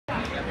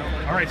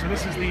All right, so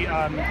this is the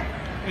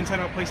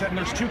Inside Out playset, and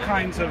there's two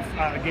kinds of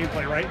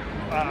gameplay, right?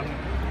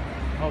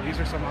 Oh,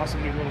 these are some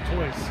awesome new little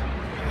toys.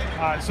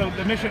 So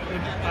the mission,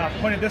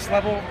 point of this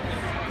level,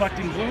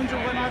 collecting balloons or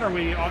whatnot, or are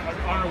we on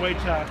our way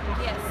to...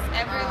 Yes,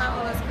 every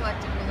level is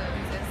collecting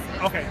balloons.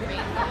 It's okay. The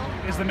main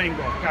goal. Is the main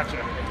goal,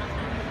 gotcha.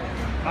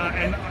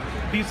 And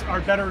these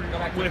are better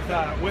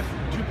with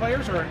two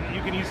players, or you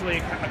can easily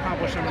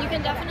accomplish them? You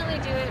can definitely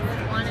do it with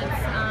one.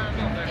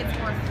 It's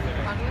more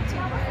fun with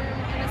two-player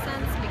in a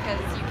sense, because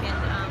you can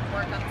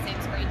work on the same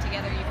screen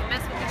together. You can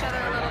mess with each other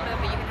a little bit,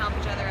 but you can help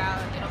each other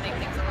out. It'll make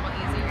things a little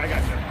easier. I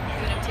gotcha.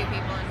 You can have two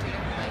people in two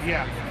different places.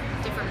 Yeah.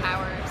 Different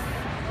powers.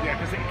 Yeah,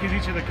 because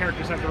each of the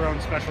characters have their own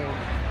special...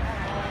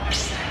 I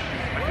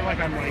feel like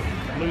I'm like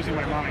losing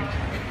my mind.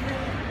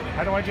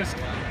 How do I just...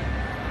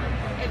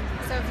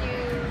 So if you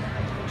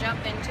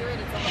jump into it,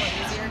 it's a little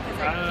easier because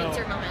it keeps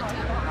your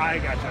momentum. I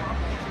gotcha.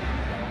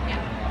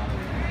 Yeah.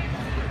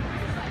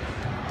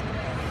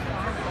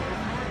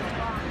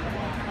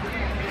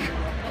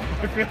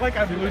 I feel like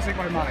I'm losing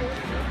my mind.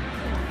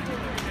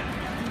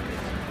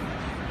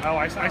 Oh,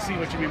 I see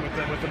what you mean with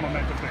the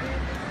momentum thing.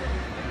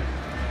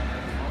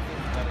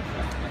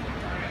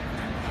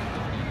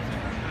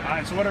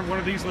 And so what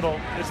are these little?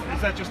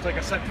 Is that just like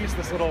a set piece,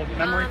 this little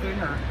memory thing,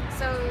 or?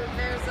 So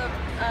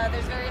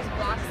there's various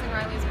blocks in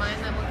Riley's mind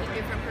that will keep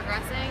you from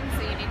progressing.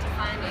 So you need to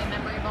find a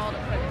memory ball to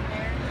put in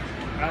there.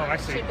 Oh, I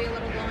see. Should be a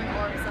little glowing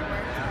orb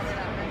somewhere.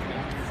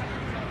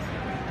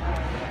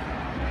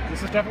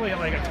 This is definitely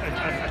like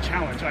a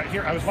challenge.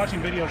 I was watching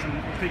videos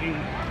and thinking,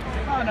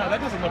 oh no, that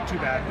doesn't look too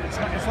bad.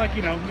 It's like,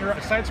 you know, you're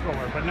a side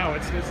scroller, but no,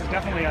 this is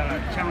definitely a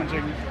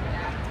challenging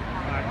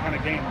kind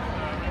of game.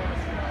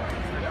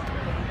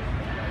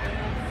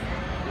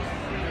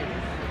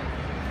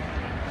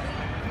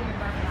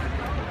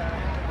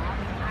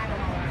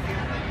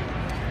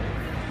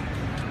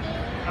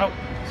 Oh,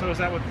 so is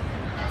that what?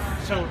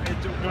 So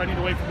do I need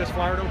to wait for this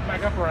flower to open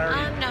back up, or I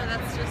already? No,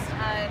 that's just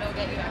it'll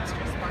get you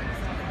extra sparks.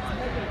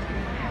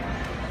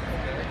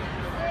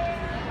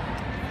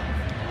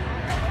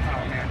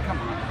 Oh man, come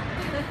on.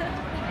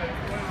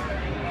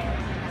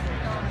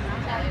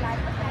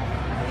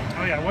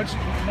 Oh yeah,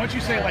 once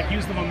you say like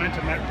use the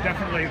momentum, that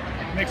definitely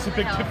makes a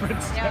big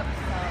difference. Yep.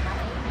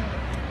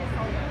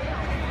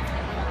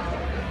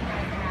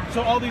 So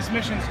all these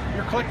missions,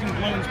 you're collecting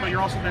balloons, but you're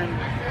also then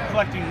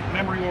collecting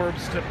memory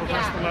orbs to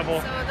progress the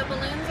level. So the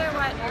balloons are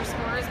what your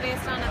score is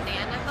based on at the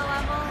end of the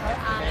level,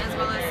 as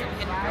well as some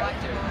hidden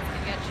collectibles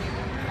can get you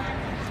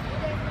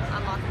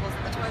unlockables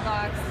in the toy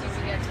box. You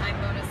can get time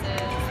bonuses,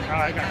 things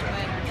like that.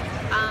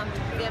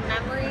 The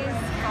memories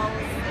falls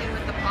in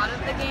with the plot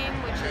of the game,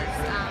 which is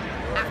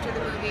after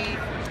the movie,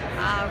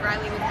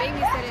 Riley was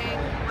babysitting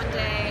one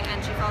day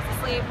and she falls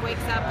asleep,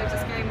 wakes up, there's a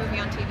scary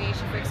movie on TV,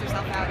 she freaks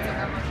herself out, so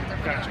her emotions are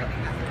Gotcha.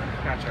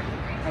 Gotcha.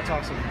 That's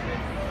awesome.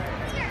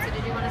 So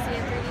did you want to see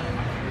it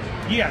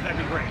 3D? Yeah, that'd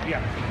be great.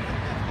 Yeah.